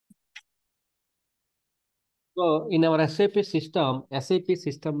So in our SAP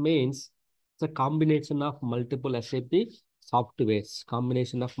system means the combination of multiple SAP softwares,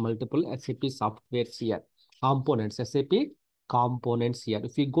 combination of multiple SAP softwares here, components, SAP components here.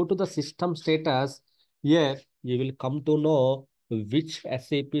 If you go to the system status, here you will come to know which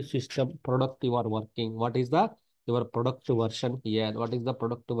SAP system product you are working. What is the your product version here? What is the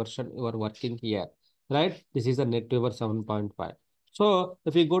product version you are working here? Right? This is a NetWeaver 7.5. So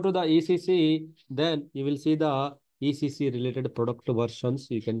if you go to the ECC, then you will see the ECC related product versions.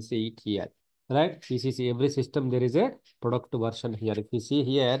 You can see it here, right? ECC, every system there is a product version here. If you see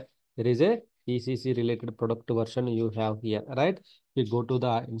here, there is a ECC related product version you have here, right? If you go to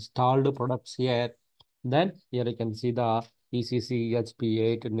the installed products here, then here you can see the ECC,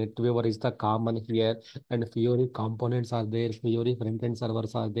 HP8, NetWeaver is the common here, and Fiori components are there, Fiori front-end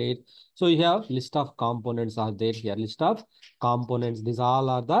servers are there. So you have list of components are there here, list of components. These all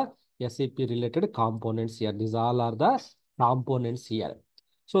are the SAP related components here. These all are the components here.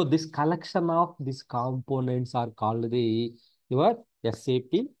 So this collection of these components are called the your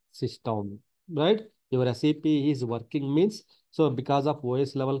SAP system, right? Your SAP is working means, so because of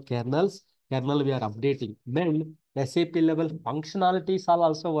OS level kernel we are updating. Then SAP level functionalities are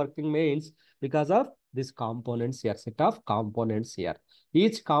also working means because of these components here, set of components here.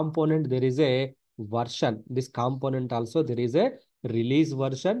 Each component there is a version. This component also there is a release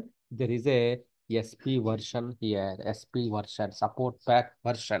version. There is a SP version here. SP version, support pack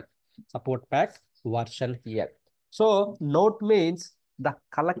version here. So note means the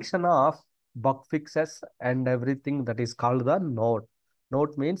collection of bug fixes and everything, that is called the note.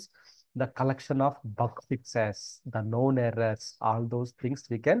 Note means the collection of bug fixes, the known errors, all those things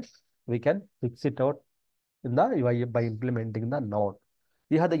we can fix it out in the by implementing the note.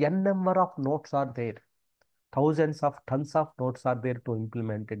 We have the n number of notes are there, thousands of tons of notes are there to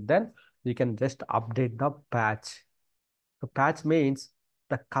implement it. Then we can just update the patch. The patch means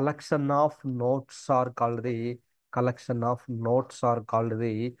the collection of notes are called the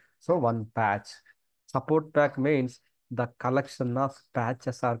so one patch. Support pack means the collection of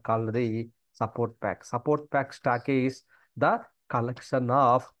patches are called the support pack. Support pack stack is the collection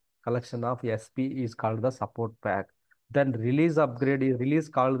of SP is called the support pack. Then release upgrade is release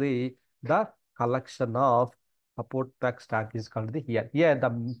called the collection of support pack stack is called the here. Here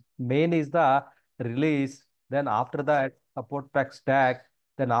the main is the release. Then after that support pack stack.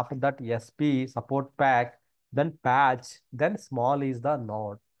 Then after that SP support pack. Then patch. Then small is the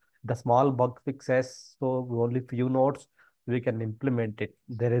node. The small bug fixes. So only few nodes we can implement it.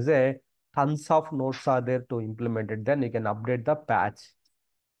 There is a tons of nodes are there to implement it. Then you can update the patch.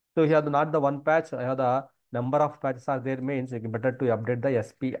 So here not the one patch, here the number of patches are there means you can better to update the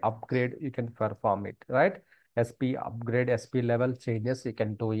SP upgrade, you can perform it, right? SP upgrade, SP level changes, you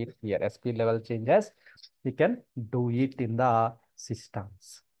can do it here. SP level changes, you can do it in the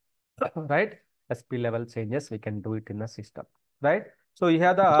systems, right? SP level changes, we can do it in the system, right? So you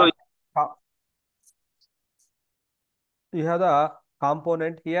have the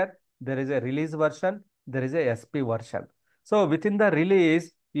component here. There is a release version. There is a SP version. So within the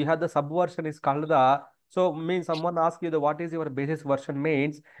release, you have the subversion is called the. So means someone asks you the what is your basis version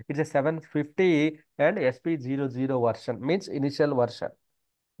means it's a 750 and SP00 version means initial version.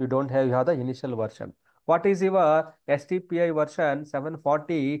 You have the initial version. What is your STPI version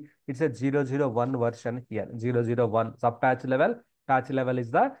 740? It's a 001 version here. 001 sub patch level. Patch level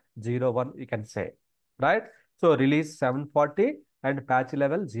is the 01 you can say. Right? So release 740 and patch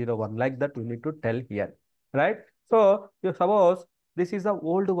level 01. Like that we need to tell here. Right? So you suppose this is the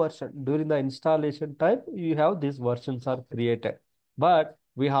old version. During the installation time, you have these versions are created. But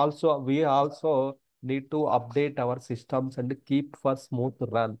we also need to update our systems and keep for smooth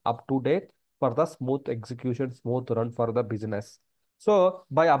run up to date for the smooth execution, smooth run for the business. So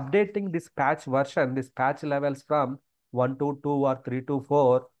by updating this patch version, this patch levels from 1 to 2 or 3 to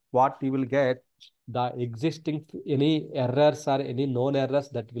 4, what you will get, the existing any errors or any known errors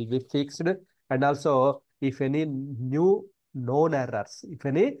that will be fixed. And also if any new known errors, if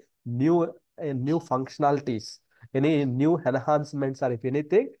any new functionalities, any new enhancements or if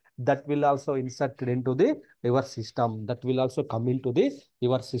anything, that will also inserted into the your system, that will also come into the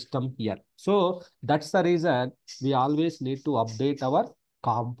your system here. So that's the reason we always need to update our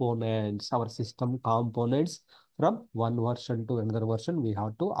components, our system components from one version to another version. We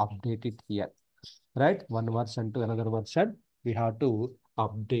have to update it here, right? One version to another version, we have to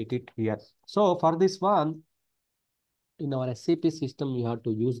update it here. So for this one, in our SAP system, we have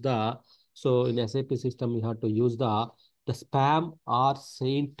to use in SAP system, we have to use the spam or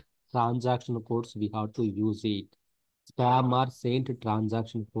saint transaction codes, we have to use it. Spam or saint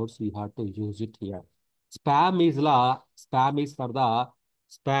transaction codes, we have to use it here. Spam is for the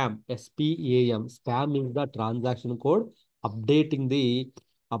spam. Spam is the transaction code updating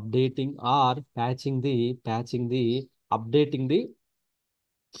or updating the existing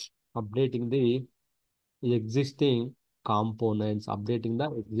updating the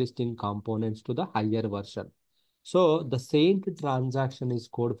existing components to the higher version. So the same transaction is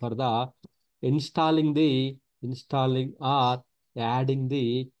code for the installing or adding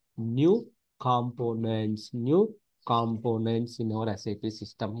the new new components in our SAP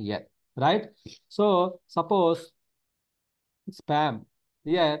system here, right? So suppose spam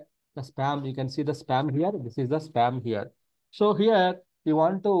here, the spam, you can see the spam here. This is the spam here. So here you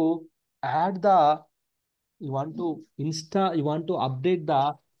want to add the you want to update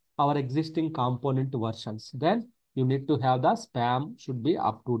the our existing component versions. Then you need to have the spam should be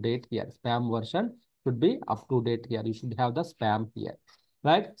up to date here. Spam version should be up to date here. You should have the spam here,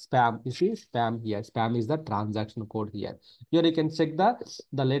 right? Spam, you see spam here. Spam is the transaction code here. Here you can check the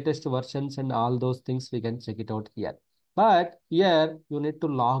latest versions and all those things. We can check it out here. But here you need to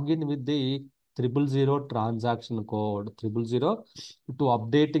log in with the 000 transaction code. 000 to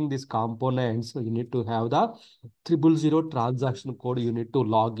updating these components. You need to have the 000 transaction code. You need to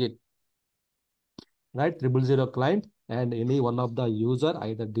log in, right? 000 client and any one of the user,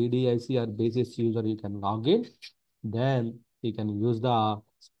 either DDIC or basis user, you can log in. Then you can use the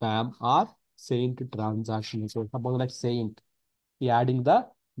spam or saint transaction. So suppose like saint, adding the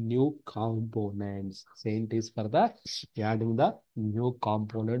new components. Saint is for the adding the new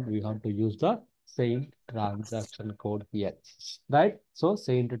component. We have to use the saint transaction code here, right? So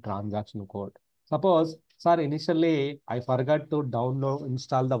saint transaction code. Suppose, sir, initially I forgot to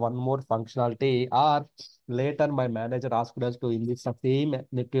install the one more functionality, or later my manager asked us to in this same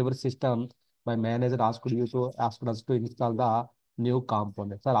NetWeaver system, my manager asked us to install the new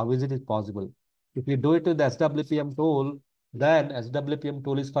component. Sir, how is it is possible? If you do it with the SWPM tool, then SWPM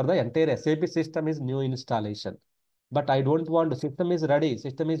tool is for the entire SAP system is new installation. But I don't want, system is ready,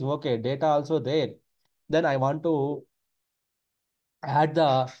 system is okay, data also there. Then I want to add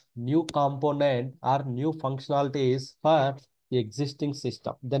the new component or new functionalities for the existing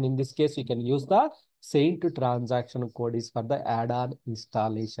system. Then in this case, you can use the Saint transaction code is for the add-on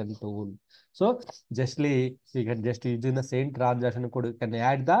installation tool. So justly, you can just using the same transaction code, you can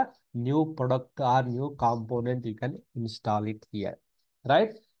add the new product or new component, you can install it here,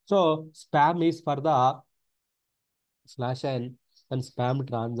 right? So spam is for the /n and spam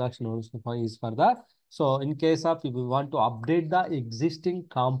transaction also is for the. So in case of if we want to update the existing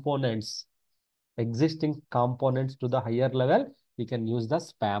components to the higher level, we can use the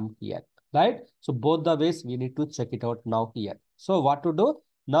spam here, right? So both the ways we need to check it out now here. So what to do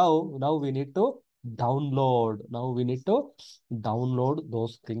now we need to download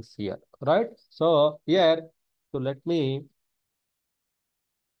those things here, right? So here, so let me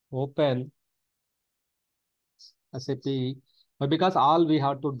open SAP, but because all we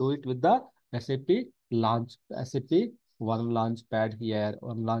have to do it with the SAP launch, SAP one launch pad here,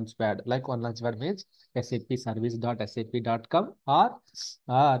 one launch pad. Like one launch pad means SAP service.sap.com, or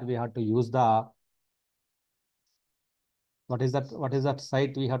we have to use the, what is that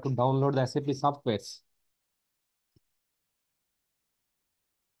site we have to download the SAP softwares.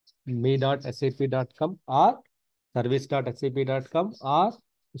 me.sap.com or service.sap.com or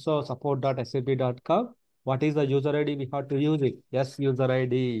so support.sap.com. What is the user ID? We have to use it. Yes, user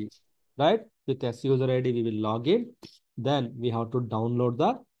ID, right? With yes user ID, we will log in. Then we have to download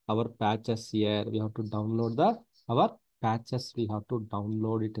the our patches here. We have to download the our patches. We have to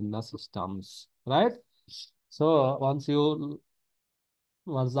download it in the systems, right? So once the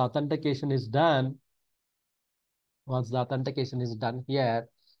authentication is done, here,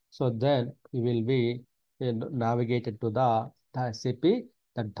 so then we will be navigated to the SAP,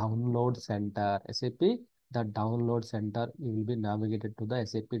 the download center. The download center, we will be navigated to the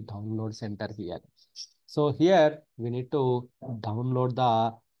SAP download center here. So here we need to download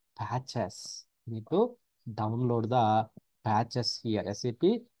the patches. We need to download the patches here. SAP,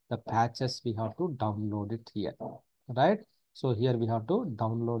 the patches we have to download it here, right? So here we have to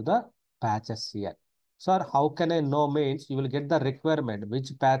download the patches here. Sir, how can I know? Means you will get the requirement,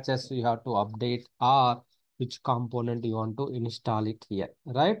 which patches you have to update or which component you want to install it here,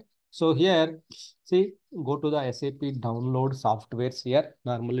 right? So here, see, go to the SAP download softwares here.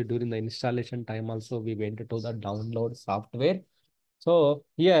 Normally during the installation time also we went to the download software. So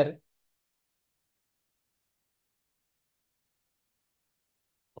here,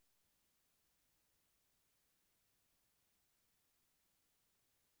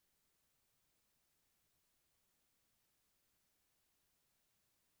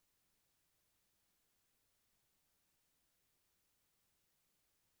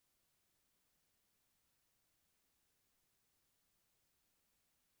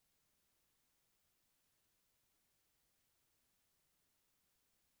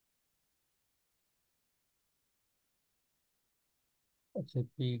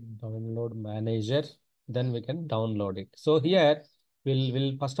 SAP download manager, then we can download it. So here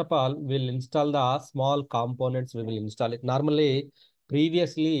we'll first of all we'll install the small components. We will install it. Normally,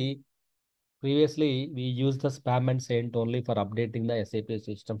 previously Previously, we used the spam and saint only for updating the SAP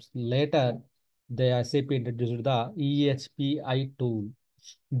systems. Later, the SAP introduced the EHPI tool.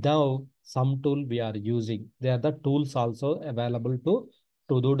 Now, some tool we are using. They are the tools also available to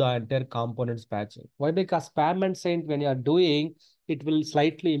do the entire components patching. Why? Because spam and saint, when you are doing, it will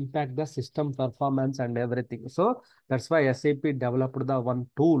slightly impact the system performance and everything. So that's why SAP developed the one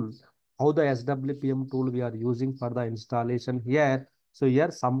tool. How the SWPM tool we are using for the installation here. So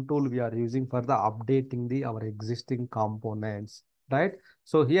here some tool we are using for the updating the our existing components, right?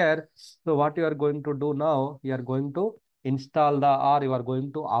 So here, so what you are going to do now, you are going to install the or you are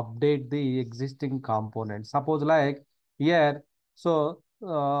going to update the existing component. Suppose like here, so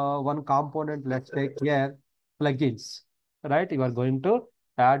one component, let's take here plugins, right? You are going to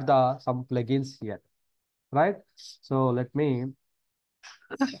add the some plugins here, right? So let me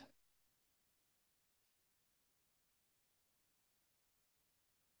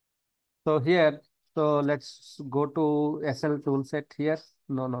so here, so let's go to SL toolset here.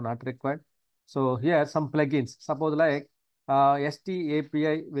 No, no, not required. So here some plugins. Suppose like ST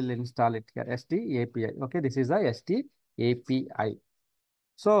API will install it here. ST API. Okay, this is the ST API.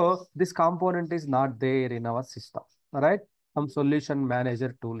 So this component is not there in our system. All right. Some solution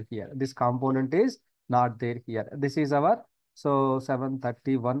manager tool here. This component is not there here. This is our so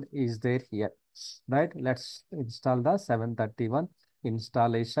 731 is there here. Right. Let's install the 731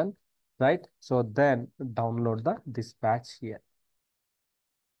 installation. Right. So then download the this patch here.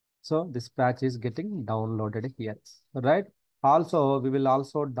 So this patch is getting downloaded here. Right. Also, we will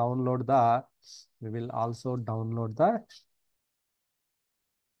also download the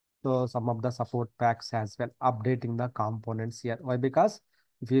so some of the support packs as well, updating the components here. Why? Because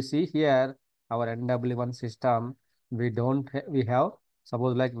if you see here, our NW1 system, we have,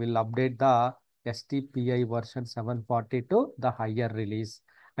 suppose like we'll update the STPI version 740 to the higher release.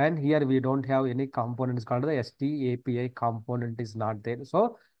 And here we don't have any components called the STAPI component is not there.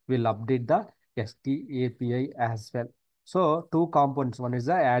 So we'll update the STAPI as well. So two components, one is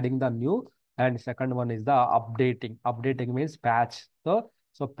the adding the new and second one is the updating. Updating means patch. So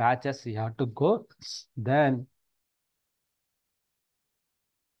patches you have to go. Then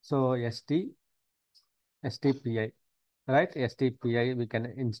so STPI, right? STPI we can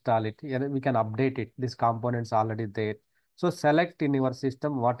install it and we can update it. This components already there. So select in your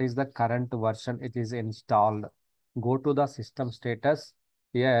system what is the current version it is installed. Go to the system status.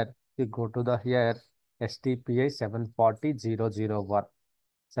 Here you go to the here STPI 740.0.0.1.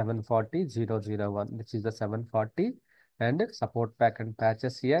 740.0.0.1. This is the 740 and support pack and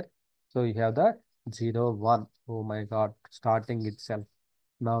patches here. So you have the 0.1. Oh my God, starting itself.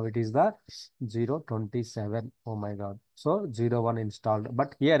 Now it is the 0.27. Oh my God. So 0.1 installed.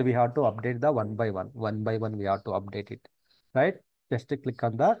 But here we have to update the one by one. One by one we have to update it. Right? Just to click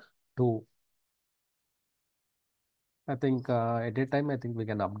on the 2. I think at a time I think we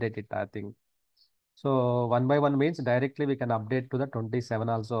can update it. I think. So one by one means directly we can update to the 27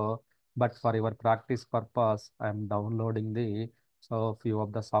 also. But for your practice purpose, I am downloading the so few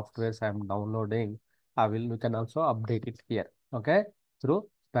of the softwares I am downloading. We can also update it here. Okay, through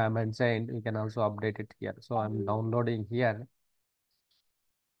spam and send we can also update it here. So I'm downloading here.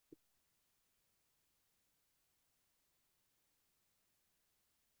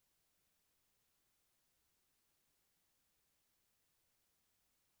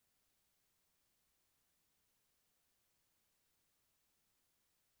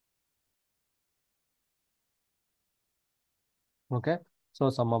 Okay, so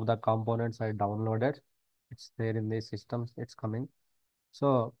some of the components I downloaded. It's there in the systems. It's coming.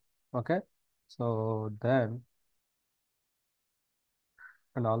 So okay, so then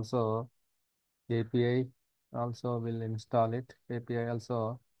and also API also will install it. API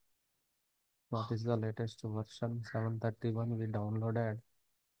also. What is the latest version? 731 we downloaded.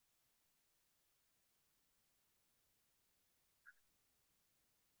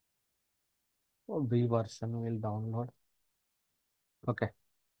 Oh, B version will download. Okay.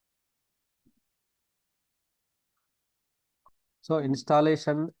 So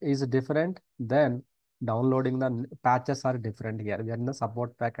installation is different. Then downloading the patches are different here. We are in the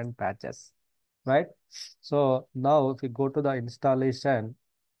support pack and patches, right? So now if you go to the installation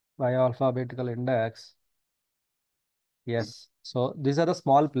by alphabetical index, yes. So these are the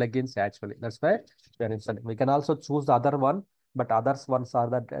small plugins actually. That's why we are installing. We can also choose the other one, but others ones are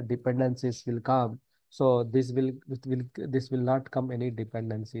that dependencies will come. So this will not come any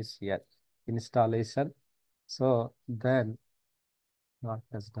dependencies here. Installation. So then not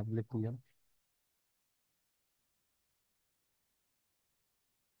as WPM.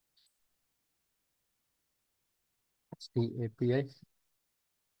 HT API.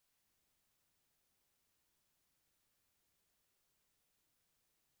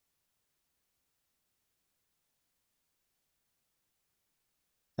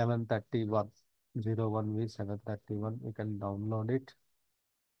 731 01V 731. You can download it.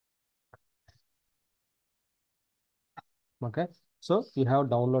 Okay. So you have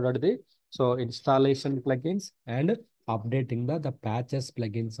downloaded the installation plugins and updating the patches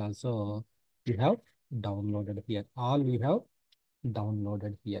plugins also you have downloaded here. All we have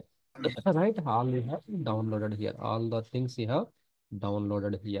downloaded here. Right? All we have downloaded here. All the things you have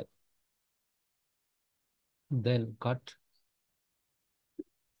downloaded here. Then cut.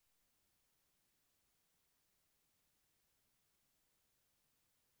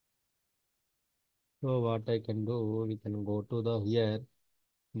 So what I can do, we can go to the here.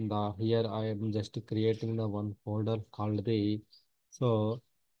 Here I am just creating the one folder called the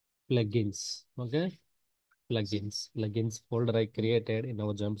plugins. Okay. Plugins folder I created in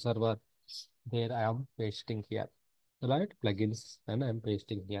our jump server. There I am pasting here. Right? Plugins and I'm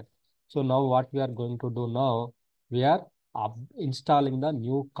pasting here. So now what we are going to do now, we are installing the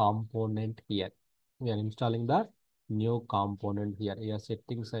new component here. We are installing the new component here. Here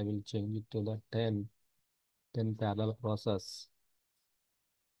settings I will change it to the 10 parallel process.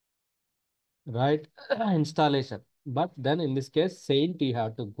 Right? Installation. But then in this case, Saint you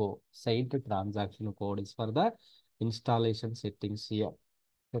have to go. Saint transaction code is for the installation settings here.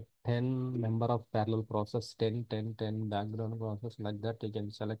 So 10 number of parallel process, 10, 10, 10 background process like that. You can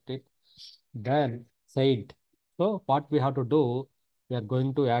select it. Then Saint. So what we have to do, we are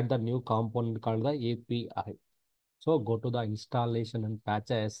going to add the new component called the API. So go to the installation and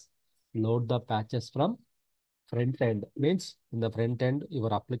patches, load the patches from front end. Means in the front end,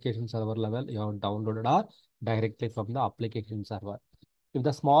 your application server level you have downloaded or directly from the application server. If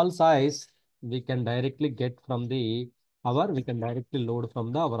the small size, we can directly get from we can directly load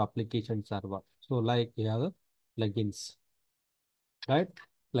from the our application server. So like we have plugins, right?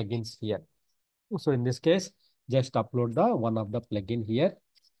 Plugins here. So in this case, just upload the one of the plugin here.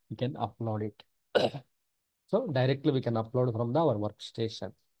 You can upload it. So directly we can upload from our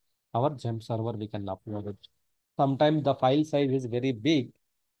workstation. Our gem server, we can upload it. Sometimes the file size is very big.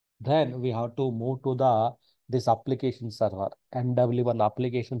 Then we have to move to this application server, NW1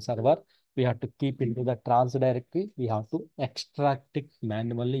 application server. We have to keep into the trans directory. We have to extract it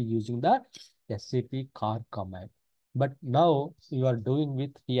manually using the SCP car command. But now you are doing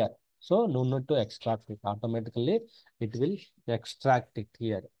with here. So no need to extract it. Automatically it will extract it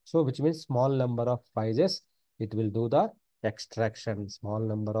here. So which means small number of pages, it will do the extraction. Small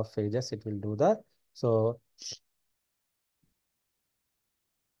number of pages, it will do the so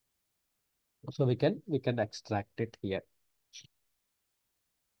we can extract it here.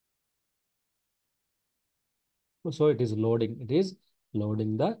 So it is loading. It is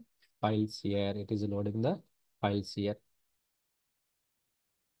loading the files here. It is loading the files here.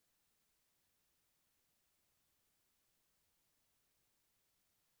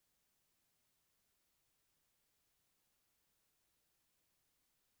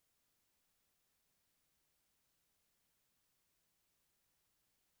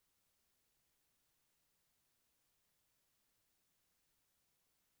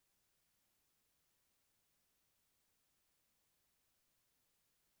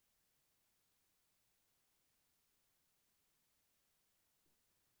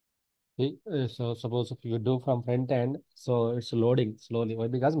 See, so suppose if you do from front end, so it's loading slowly. Why?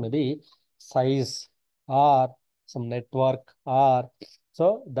 Because maybe size or some network or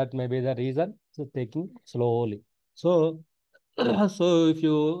so that may be the reason. So taking slowly. So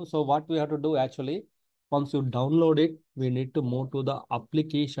so what we have to do actually, once you download it, we need to move to the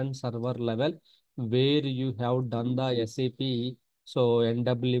application server level where you have done the SAP, so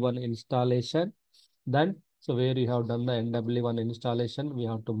NW1 installation. Then, so where you have done the NW1 installation, we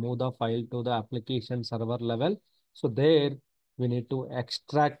have to move the file to the application server level. So there we need to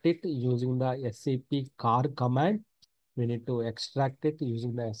extract it using the SAP car command. We need to extract it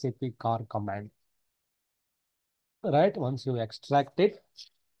using the SAP car command. Right? Once you extract it,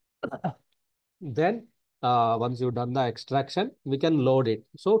 then once you've done the extraction, we can load it.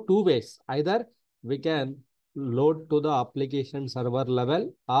 So two ways, either we can load to the application server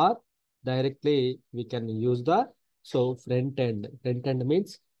level or directly we can use the front end. Front end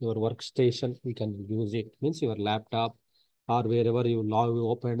means your workstation, we can use it, means your laptop or wherever you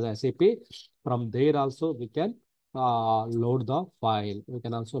open the SAP. From there also we can load the file. We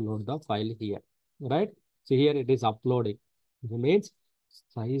can also load the file here, right? So here it is uploading. It means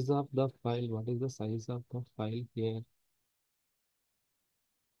Size of the file. What is the size of the file here?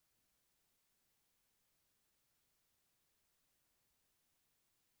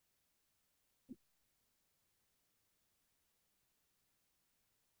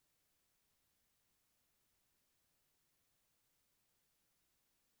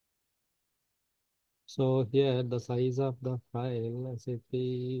 So here the size of the file SAP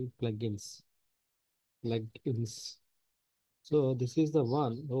plugins. So this is the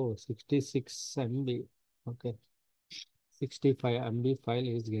one. Oh, 66 MB. Okay. 65 MB file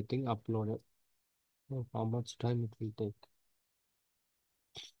is getting uploaded. So how much time it will take?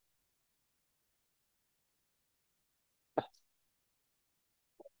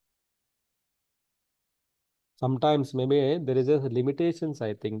 Sometimes maybe there is a limitations,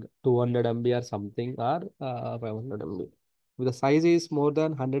 I think 200 MB or something or 500 MB. If the size is more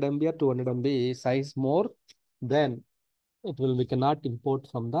than 100 MB or 200 MB size more, then it will we cannot import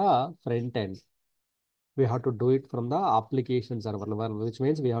from the front end. We have to do it from the application server level, which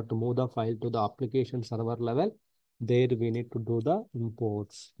means we have to move the file to the application server level. There we need to do the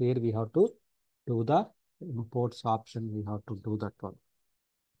imports. Here we have to do the imports option. We have to do that one.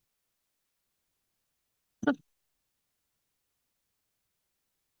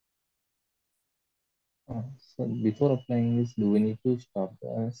 So before applying this, do we need to stop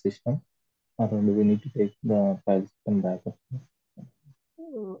the system or do we need to take the file system backup?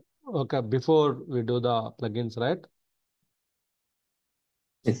 Okay, before we do the plugins, right?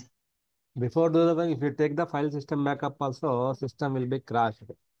 Yes. Before do the if you take the file system backup also, system will be crashed.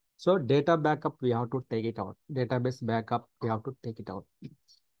 So data backup, we have to take it out. Database backup, we have to take it out.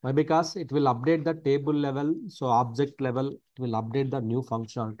 Why? Because it will update the table level. So object level, it will update the new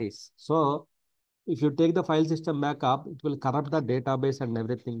functionalities. So if you take the file system backup, it will corrupt the database and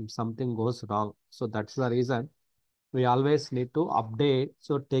everything. If something goes wrong. So that's the reason we always need to update.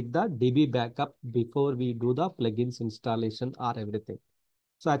 So take the DB backup before we do the plugins installation or everything.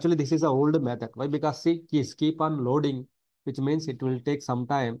 So actually this is a old method. Why? Because see, keys keep on loading, which means it will take some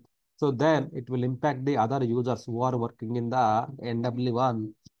time. So then it will impact the other users who are working in the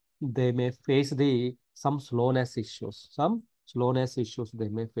NW1. They may face the some slowness issues. Some slowness issues they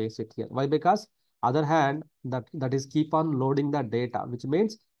may face it here. Why? Because other hand, that is keep on loading the data, which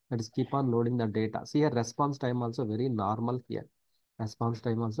means that is keep on loading the data. See here response time also very normal here. Response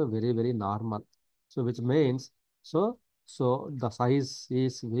time also very normal. So which means so the size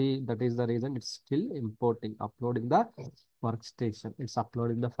is that is the reason it's still importing, uploading the workstation. It's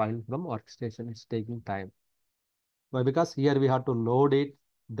uploading the file from workstation. It's taking time. Why? Because here we have to load it,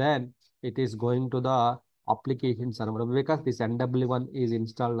 then it is going to the application server because this NW1 is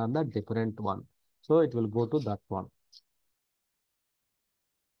installed on the different one. So it will go to that one.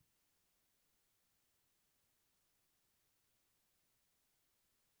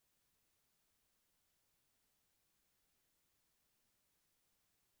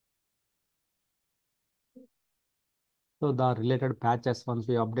 So the related patches, once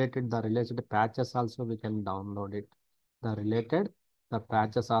we updated the related patches also we can download it. The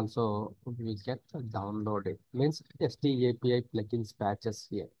patches also we can download it. Means ST API plugins patches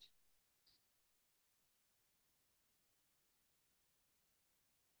here.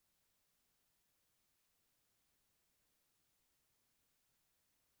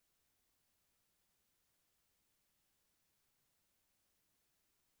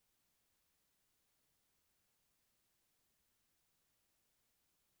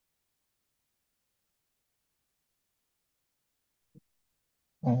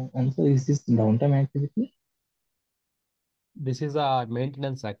 And so is this downtime activity? This is a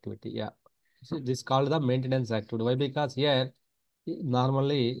maintenance activity. Yeah. So this is called the maintenance activity. Why? Because here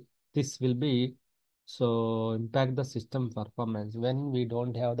normally this will be so impact the system performance. When we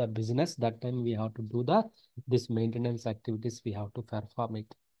don't have the business, that time we have to do the this maintenance activities. We have to perform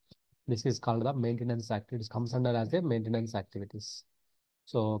it. This is called the maintenance activities. Comes under as a maintenance activities.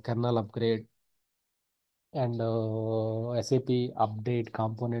 So kernel upgrade and SAP update,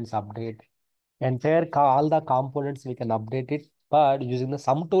 components update. All the components we can update it, but using the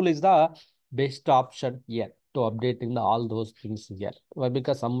sum tool is the best option here to updating the all those things here. Why?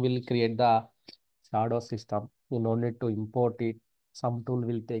 Because some will create the shadow system. You no need to import it. Some tool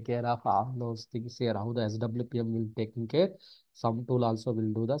will take care of all those things here. How the SWPM will taking care. Some tool also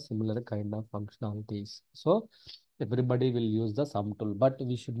will do the similar kind of functionalities. So everybody will use the sum tool, but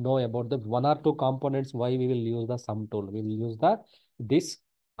we should know about the one or two components why we will use the sum tool. We will use the this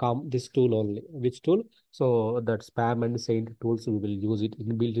this tool only. Which tool? So that spam and saint tools we will use it.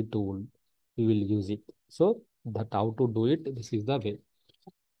 Inbuilt tool we will use it. So that how to do it. This is the way.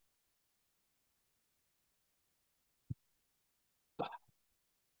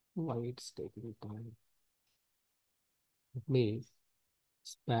 Why it's taking time? Let me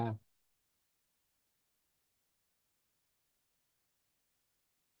spam.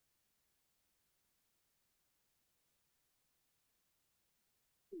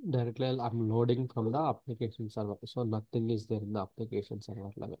 Directly I'm loading from the application server. So nothing is there in the application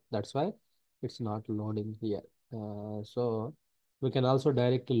server level. That's why it's not loading here. So we can also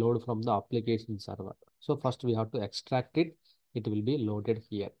directly load from the application server. So first we have to extract it. It will be loaded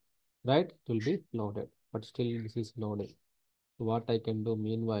here, right? It will be loaded, but still this is loading. What I can do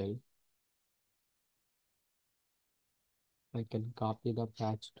meanwhile, I can copy the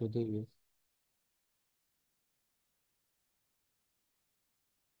patch to the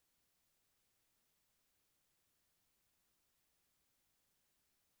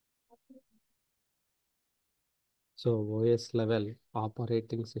so OS level,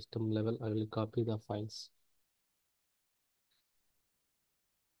 operating system level. I will copy the files.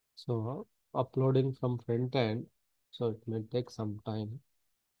 So uploading from front end, so it may take some time.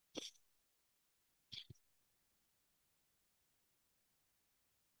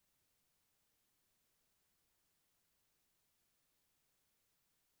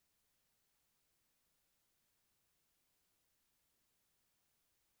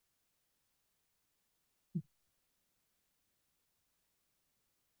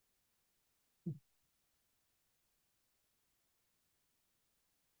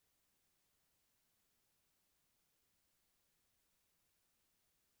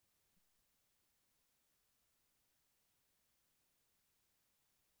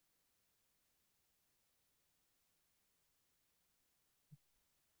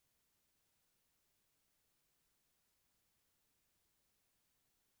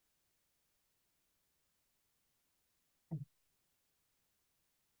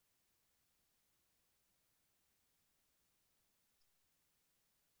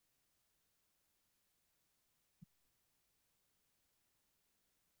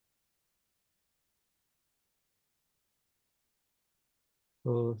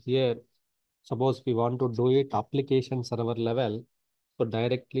 So here, suppose we want to do it application server level. So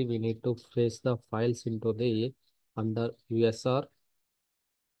directly we need to place the files into the under USR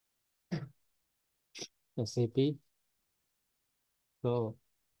SAP. So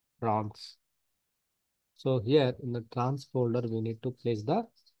trans. So here in the trans folder, we need to place the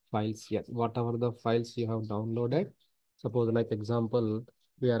files here. Whatever the files you have downloaded. Suppose like example,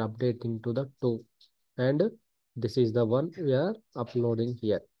 we are updating to the 2 and this is the one we are uploading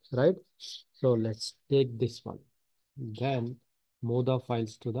here, right? So let's take this one. Then move the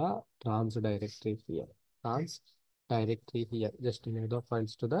files to the trans directory here. Trans directory here. Just move the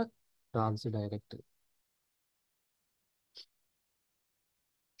files to the trans directory.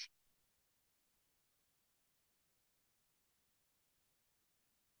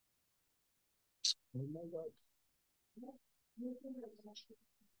 Oh my God.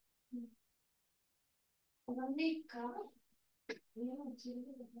 So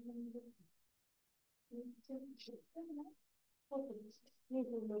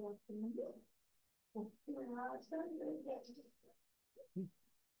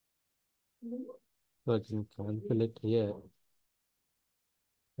I can cancel it here.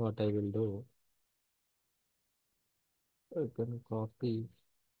 What I will do, I can copy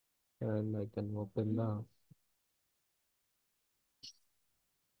and I can open the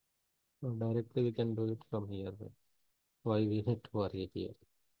directly we can do it from here. Why we need to worry here?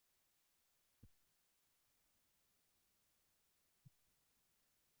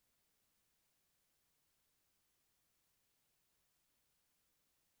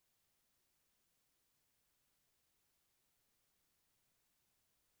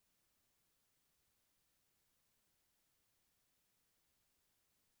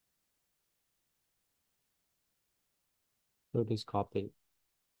 So it is copying.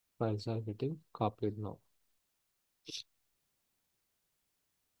 Files are getting copied now.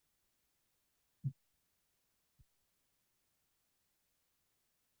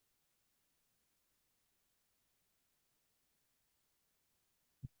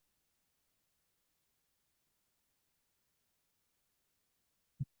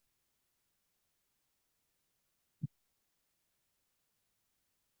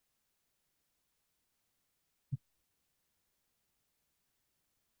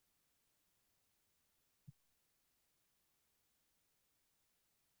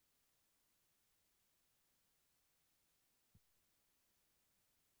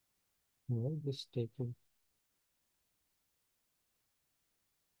 Why this taking?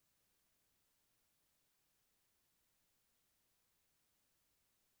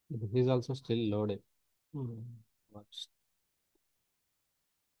 This is also still loaded. Hmm. What's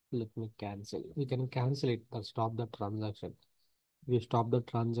Let me cancel. We can cancel it or stop the transaction. We stop the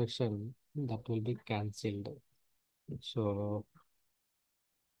transaction, that will be cancelled. So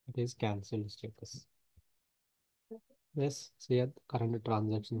it is cancelled status. Yes, see here the current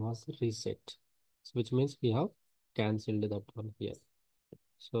transaction was reset. So which means we have cancelled that one here.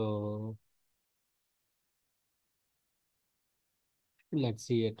 So let's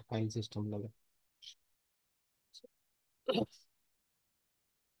see at file system level.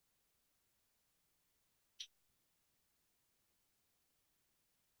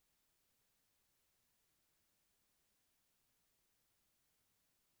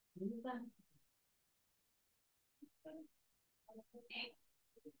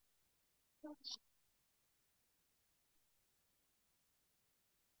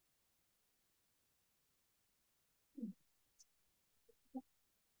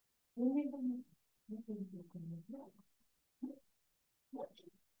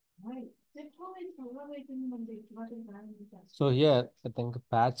 So here I think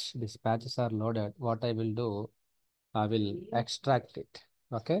these patches are loaded. What I will do, I will extract it.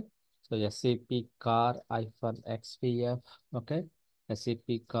 Okay. So SAP car -XVF. Okay.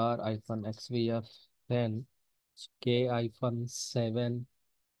 SAP car -XVF. Then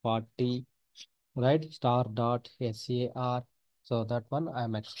K-740, right? Star dot SAR. So that one I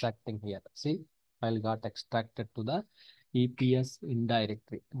am extracting here. See, file got extracted to the EPS in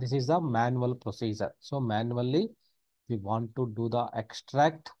directory. This is the manual procedure. So manually we want to do the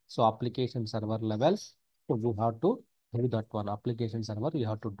extract. So application server level. So we have to do that one. Application server, you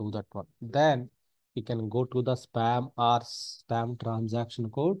have to do that one. Then you can go to the spam or spam transaction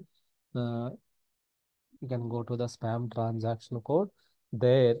code. Uh, you can go to the spam transaction code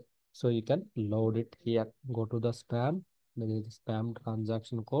there. So you can load it here. Go to the spam. There is the spam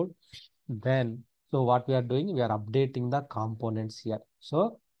transaction code. Then, so what we are doing, we are updating the components here.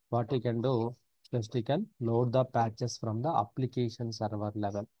 So what we can do, just we can load the patches from the application server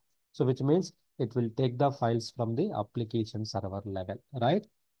level. So which means it will take the files from the application server level, right?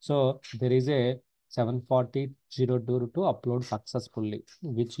 So there is a 740.02 to upload successfully,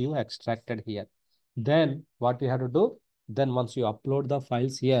 which you extracted here. Then what we have to do, then once you upload the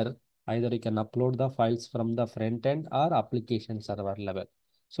files here, either you can upload the files from the front end or application server level.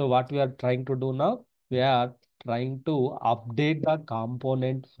 So what we are trying to do now, we are trying to update the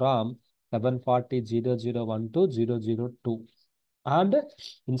component from 740.001 to 002 and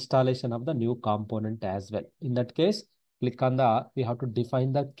installation of the new component as well. In that case, click on the, we have to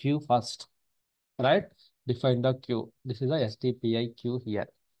define the queue first, right? Define the queue. This is a STPI queue here.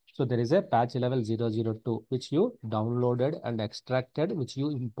 So there is a patch level 002, which you downloaded and extracted, which you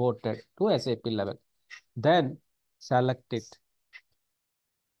imported to SAP level. Then select it.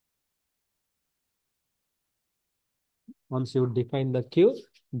 Once you define the queue,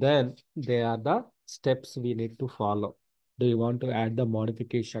 then there are the steps we need to follow. Do you want to add the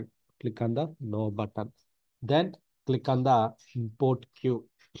modification? Click on the no button. Then click on the import queue.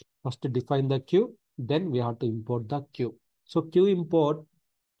 First define the queue, then we have to import the queue. So queue import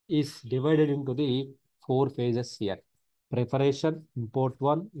is divided into the 4 phases here. Preparation, import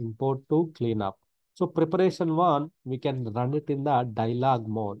 1, import 2, cleanup. So preparation 1, we can run it in the dialog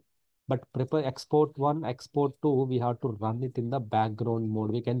mode. But prepare export 1, export 2, we have to run it in the background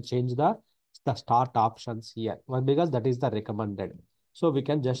mode. We can change the start options here. Well, because that is the recommended. So we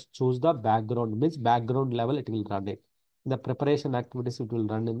can just choose the background, means background level it will run it. The preparation activities it will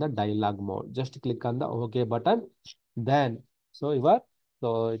run in the dialog mode. Just click on the OK button. Then so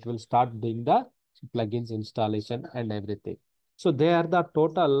it will start doing the plugins installation and everything. So there are the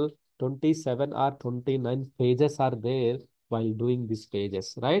total 27 or 29 pages are there while doing these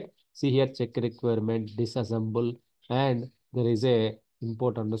pages, right? See here, check requirement, disassemble, and there is a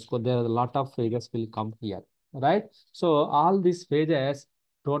import underscore. There are a lot of pages will come here, right? So all these pages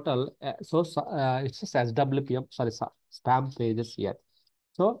total, it's just SWPM, sorry, spam pages here.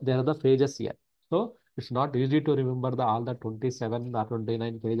 So there are the pages here. So it's not easy to remember all the 27 or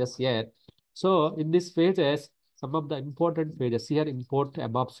 29 pages here. So in these pages, some of the important pages here, import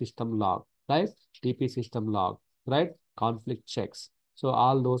above system log, right? TP system log, right? Conflict checks. So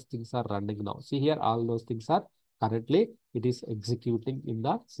all those things are running now. See here, all those things are currently, it is executing in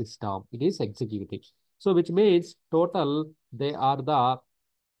the system. It is executing. So which means total, they are the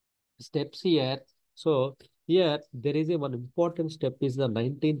steps here. So here there is a one important step is the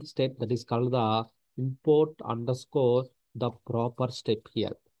 19th step, that is called the import underscore the proper step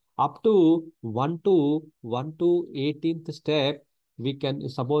here. Up to 1 to 18th step, we can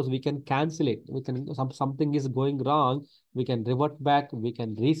suppose we can cancel it. We can something is going wrong, we can revert back, we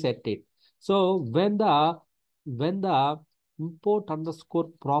can reset it. So when the import underscore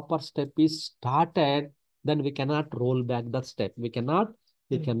proper step is started, then we cannot roll back the step. We cannot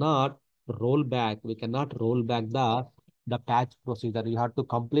roll back. We cannot roll back the patch procedure. You have to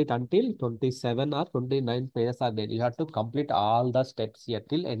complete until 27 or 29 pages are there. You have to complete all the steps here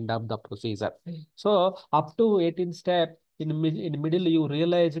till end of the procedure. So up to 18 step, in middle you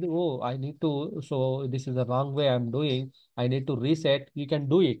realized, oh, I need to, so this is the wrong way I'm doing. I need to reset. You can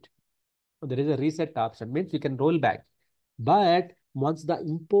do it. There is a reset option, means you can roll back. But once the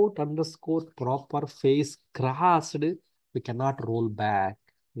import underscore proper phase crossed, we cannot roll back.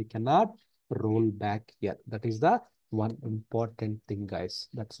 We cannot roll back here. That is the one important thing, guys.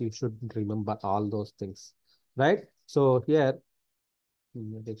 That's you should remember all those things, right? So here,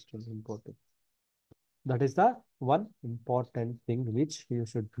 next one important. That is the one important thing which you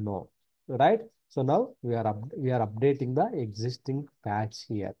should know, right? So now we are updating the existing patch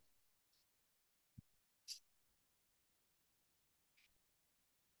here.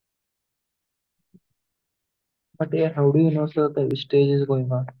 But yeah, how do you know, sir, the stage is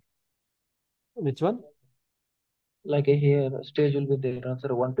going on? Which one? Like here, stage will be there,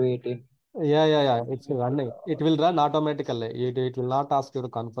 answer 1 to 18. Yeah. It's running. It will run automatically. It will not ask you to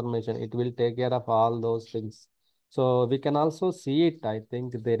confirmation. It will take care of all those things. So we can also see it. I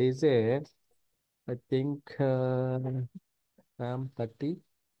think there is a, I think spam 30,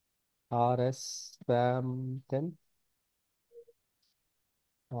 RS spam 10,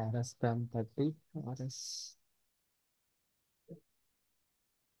 RS spam 30, RS.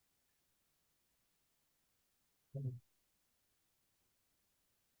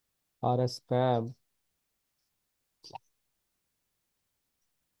 RS spam.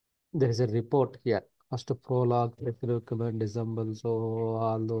 There is a report here. First prologue, recommend disassemble. So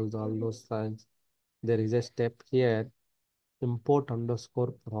all those things. There is a step here. Import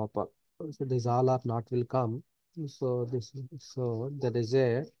underscore proper. So these all are not will come. So there is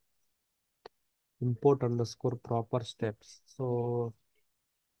a import underscore proper steps. So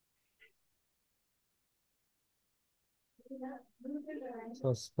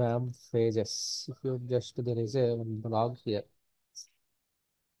spam phases. If you just there is a blog here.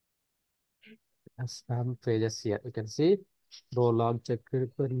 Spam pages here. You can see row log check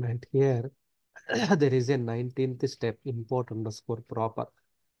requirement here. There is a 19th step, import underscore proper.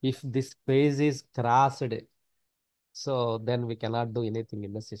 If this page is crossed, so then we cannot do anything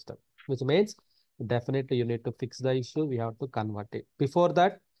in the system, which means definitely you need to fix the issue. We have to convert it. Before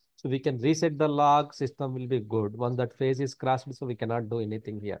that, so we can reset the log, system will be good. Once that phase is crashed, so we cannot do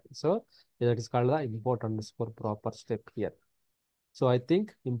anything here. So that is called the import underscore proper step here. So I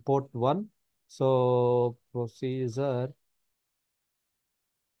think import one. So procedure.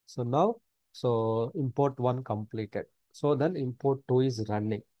 So now, so import one completed. So then import two is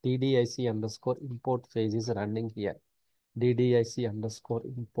running. TDIC underscore import phase is running here. DDIC underscore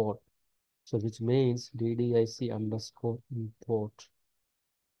import. So which means DDIC underscore import.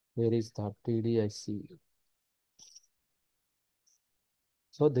 Where is that DDIC?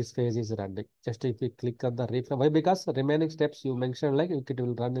 So this phase is running. Just if you click on the refresh, why? Because the remaining steps you mentioned, like it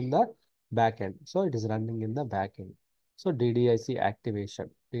will run in the back end. So it is running in the back end. So DDIC activation,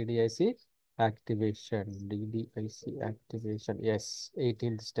 DDIC activation, DDIC activation. Yes,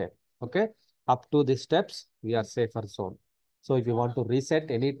 18th step. Okay. Up to these steps, we are safer zone. So if you want to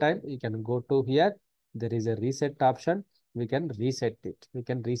reset anytime, you can go to here. There is a reset option. We can reset it. We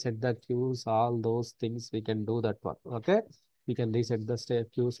can reset the queues, all those things. We can do that one. Okay. We can reset the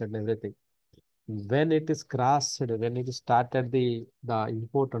step queues and everything. When it is crossed, when it is started the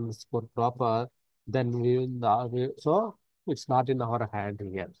import underscore proper, then so it's not in our hand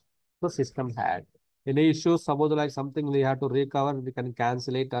here. So system had any issues. Suppose like something we have to recover, we can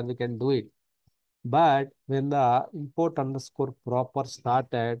cancel it or we can do it. But when the import underscore proper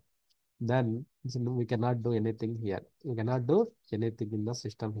started, then we cannot do anything here. We cannot do anything in the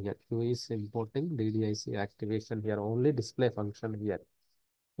system here. Q is importing DDIC activation here, only display function here.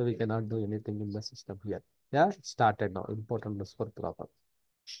 So we cannot do anything in the system here. Yeah, it started now. Import underscore proper.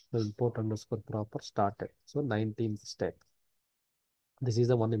 So import underscore proper started. So 19th step. This is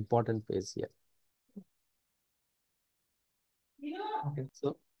the one important phase here. Okay.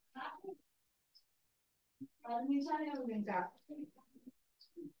 So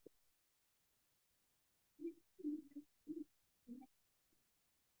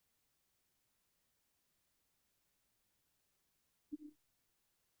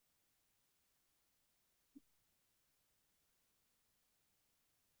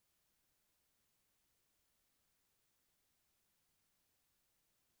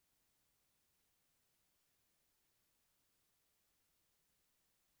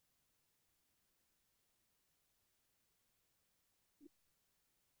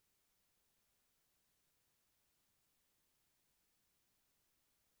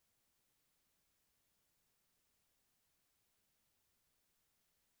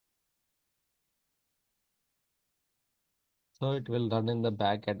So it will run in the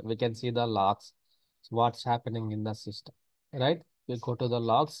back end. We can see the logs. So what's happening in the system, right? We go to the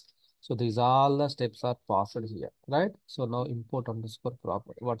logs. So these all the steps are passed here, right? So now import underscore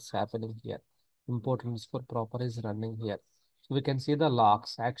proper. What's happening here? Import underscore proper is running here. So we can see the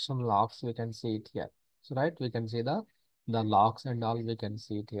logs, action logs. We can see it here. So right, we can see the logs and all. We can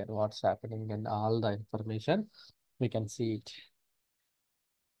see it here. What's happening and all the information. We can see it.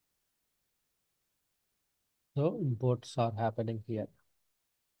 So imports are happening here.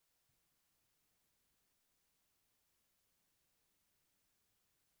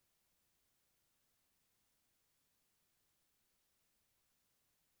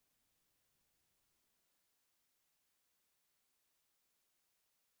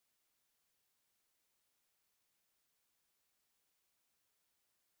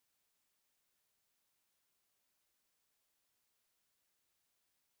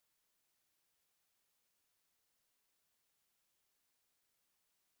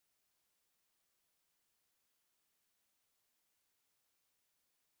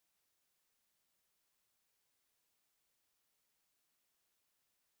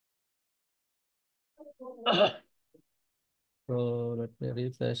 So let me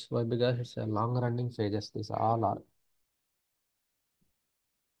refresh. Why? Because it's a long running phases. These all are.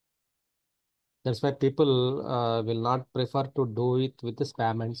 That's why people will not prefer to do it with the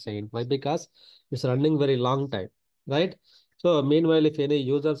spam and saint. Why? Because it's running very long time, right? So meanwhile, if any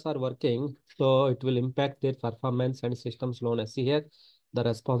users are working, so it will impact their performance and system slowness. See here, the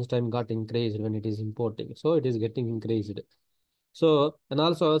response time got increased when it is importing. So it is getting increased. So, and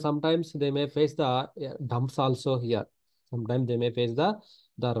also sometimes they may face the dumps also here. Sometimes they may face the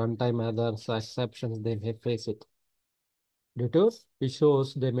runtime errors, exceptions, they may face it. Due to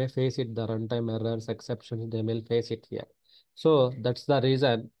issues, they may face it, the runtime errors, exceptions, they may face it here. So that's the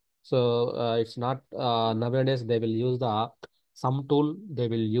reason. So it's not nowadays they will use the sum tool, they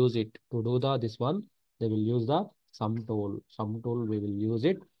will use it to do the this one. They will use the sum tool. Sum tool we will use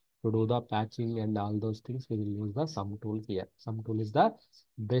it to do the patching and all those things. We will use the sum tool here. Sum tool is the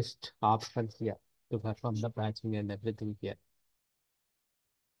best option here to perform the patching and everything here.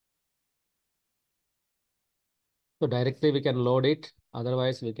 So directly we can load it.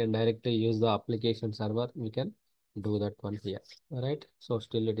 Otherwise, we can directly use the application server. We can do that one here. All right. So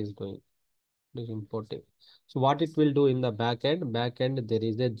still it is doing, it is importing. So what it will do in the back end, there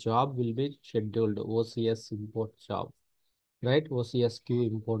is a job will be scheduled OCS import job, right? OCS queue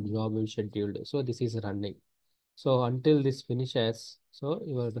import job will scheduled. So this is running. So until this finishes, so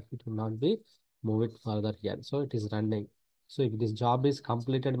it will not be move it further here. So it is running. So if this job is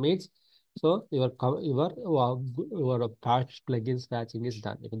completed means, so your patch plugins patching is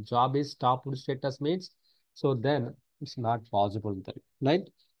done. If a job is stopped status means, so then it's not possible then, right?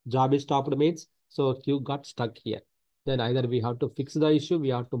 Job is stopped means, so queue got stuck here. Then either we have to fix the issue, we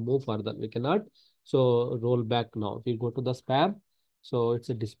have to move further. We cannot so roll back now. If you go to the spam, so it's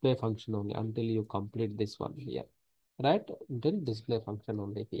a display function only until you complete this one here, right? Until display function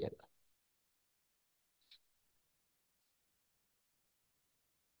only here.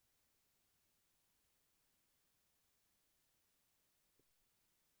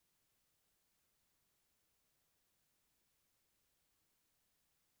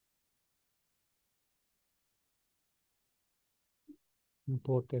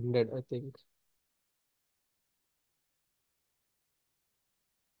 Import ended, I think.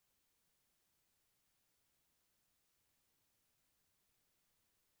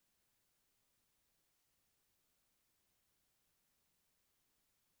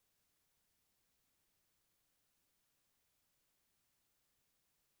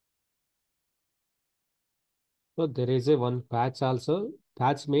 So there is a one patch also.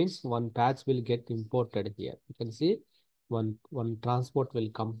 Patch means one patch will get imported here. You can see one transport will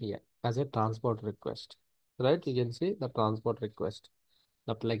come here as a transport request, right? You can see the transport request,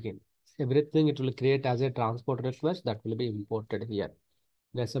 the plugin. Everything it will create as a transport request that will be imported here.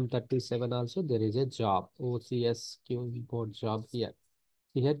 In SM37 also there is a job OCSQ import job here.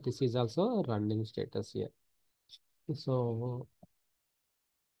 Here this is also a running status here. So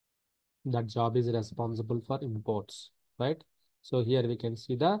that job is responsible for imports, right? So here we can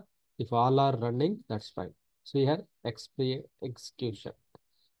see the, if all are running, that's fine. So here XP execution.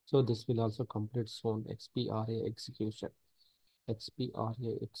 So this will also complete soon. XPRA execution.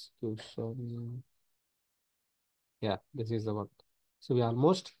 XPRA execution. Yeah, this is the one. So we are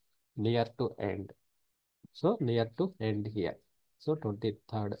almost near to end. So near to end here. So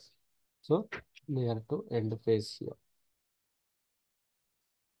 23rd. So near to end phase here.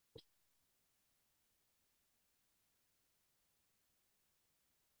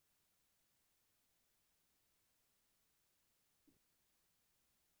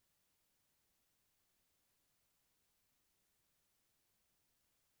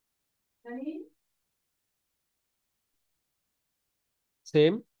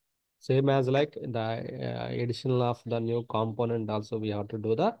 Same. Same as like the addition of the new component also we have to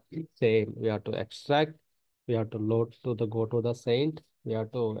do the same. We have to extract, we have to load to the go to the saint, we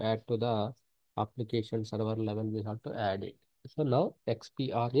have to add to the application server level, we have to add it. So now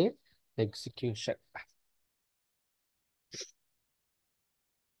XPRA execution.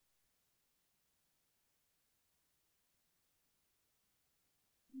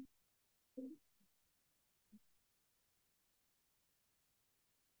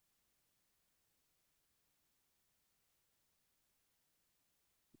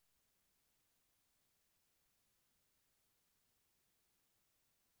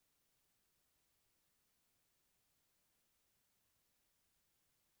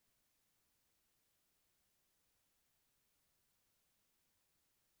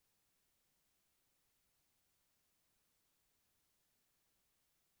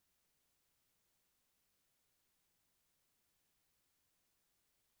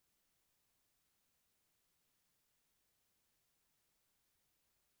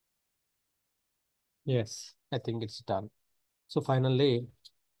 Yes, I think it's done. So finally,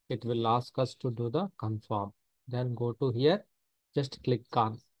 it will ask us to do the confirm. Then go to here, just click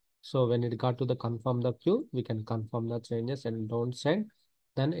on. So when it got to the confirm the queue, we can confirm the changes and don't send.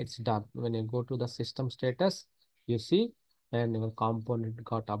 Then it's done. When you go to the system status, you see, and your component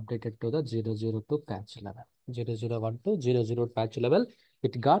got updated to the 002 patch level. 001 to 00 patch level,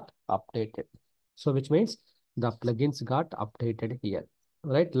 it got updated. So which means the plugins got updated here,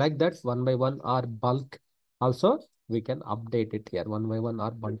 right? Like that, one by one or bulk also we can update it here. One by one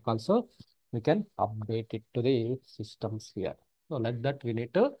or bulk also we can update it to the systems here. So like that, we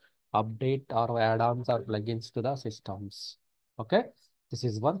need to update our add-ons or plugins to the systems. Okay, this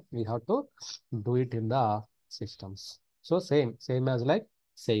is one we have to do it in the systems. So same as like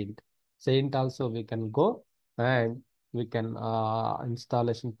Saint. Saint also we can go and we can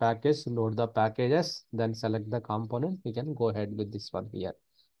installation package, load the packages, then select the component. We can go ahead with this one here,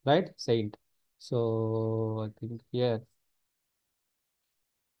 right? Saint. So I think here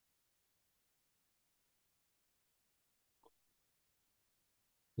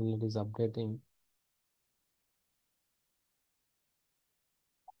it is updating.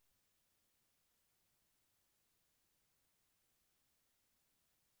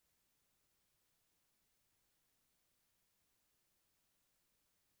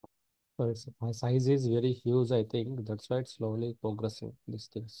 So its size is very huge, I think. That's why it's slowly progressing these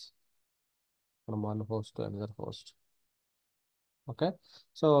things from one host to another host. Okay.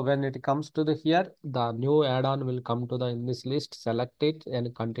 So when it comes to the here, the new add-on will come to the in this list, select it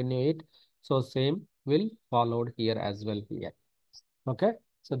and continue it. So same will followed here as well here. Okay.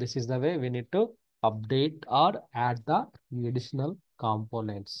 So this is the way we need to update or add the additional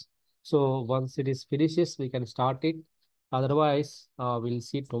components. So once it is finishes, we can start it. Otherwise, we'll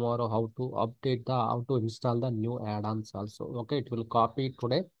see tomorrow how to update the, how to install the new add-ons also. Okay. It will copy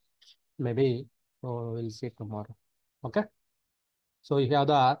today. Maybe we'll see tomorrow. Okay. So you have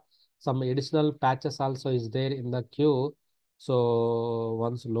the some additional patches also is there in the queue. So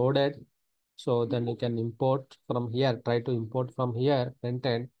once loaded, so then you can import from here. Try to import from here front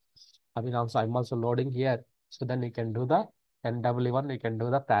end. I mean also I'm also loading here. So then you can do the NW1. You can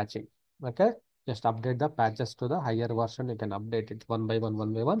do the patching. Okay, just update the patches to the higher version. You can update it one by one,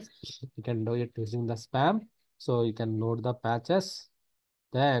 one by one. You can do it using the spam. So you can load the patches.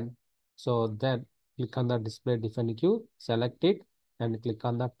 Then, so then click on the display define queue, select it and click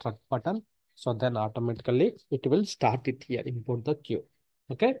on the truck button. So then automatically it will start it here, import the queue.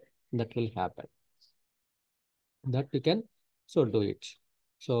 Okay, that will happen. That we can so do it.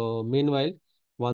 So meanwhile,